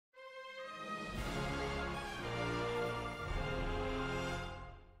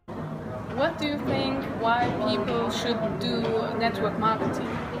what do you think why people should do network marketing?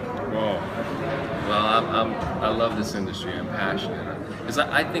 Whoa. Well, I love this industry. I'm passionate. Because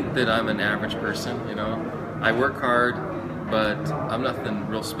I think that I'm an average person, you know. I work hard, but I'm nothing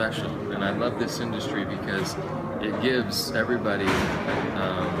real special. And I love this industry because it gives everybody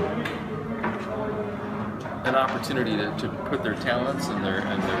an opportunity to put their talents and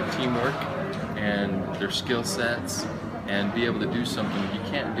their teamwork and their skill sets and be able to do something you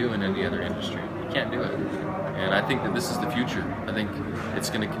can't do in any other industry. You can't do it. And I think that this is the future. I think it's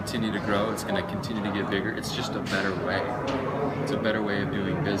going to continue to grow. It's going to continue to get bigger. It's just a better way. It's a better way of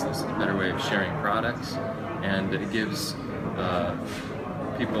doing business. It's a better way of sharing products. And it gives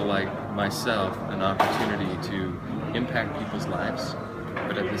people like myself an opportunity to impact people's lives,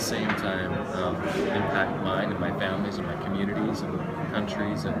 but at the same time impact mine and my families and my communities and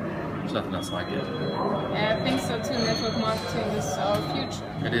countries, and there's nothing else like it. Yeah, I think so too. Network marketing is our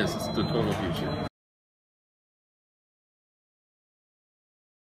future. It is. It's the total future.